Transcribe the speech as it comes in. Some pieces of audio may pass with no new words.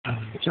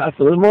Top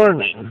of the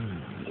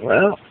morning.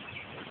 Well,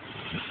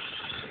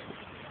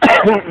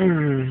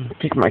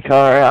 took my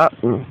car out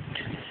and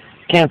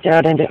camped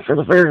out in it for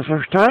the very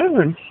first time,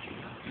 and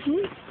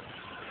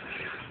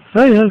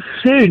I have to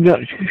say, not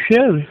too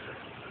shabby.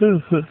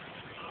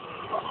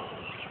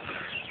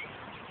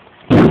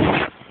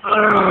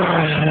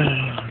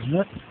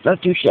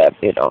 Not too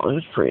shabby at all. It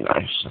was pretty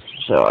nice,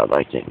 so I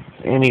liked it.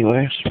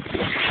 Anyways,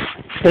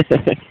 a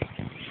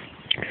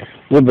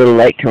little bit of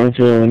light coming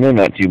through the window,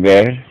 not too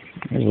bad.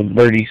 There's the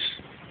birdies.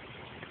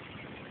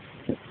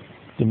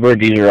 The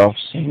birdies are all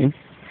singing.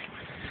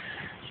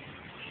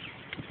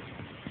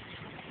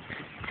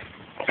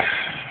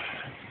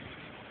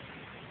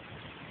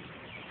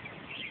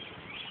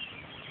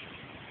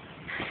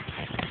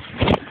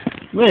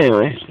 But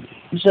anyway,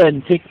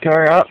 decided to take the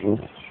car out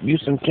and do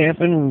some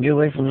camping and get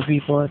away from the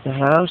people at the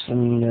house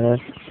and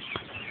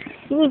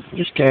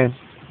just kind of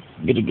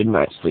get a good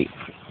night's sleep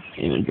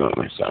and enjoy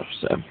myself.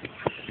 So,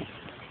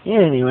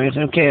 yeah, anyways,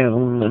 okay,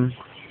 I'm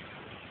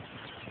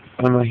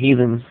a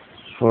heathen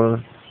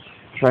for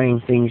trying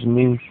things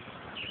new.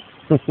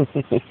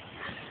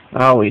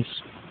 I always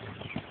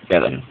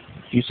gotta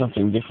do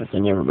something different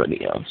than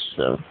everybody else,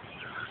 so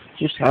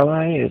just how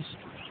I is.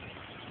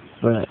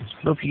 But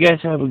hope you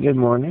guys have a good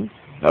morning.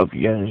 Hope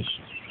you guys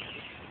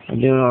are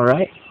doing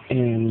alright,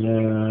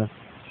 and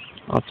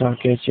I'll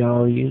talk at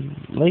y'all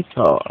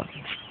later.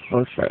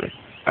 Or Friday.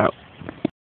 Out.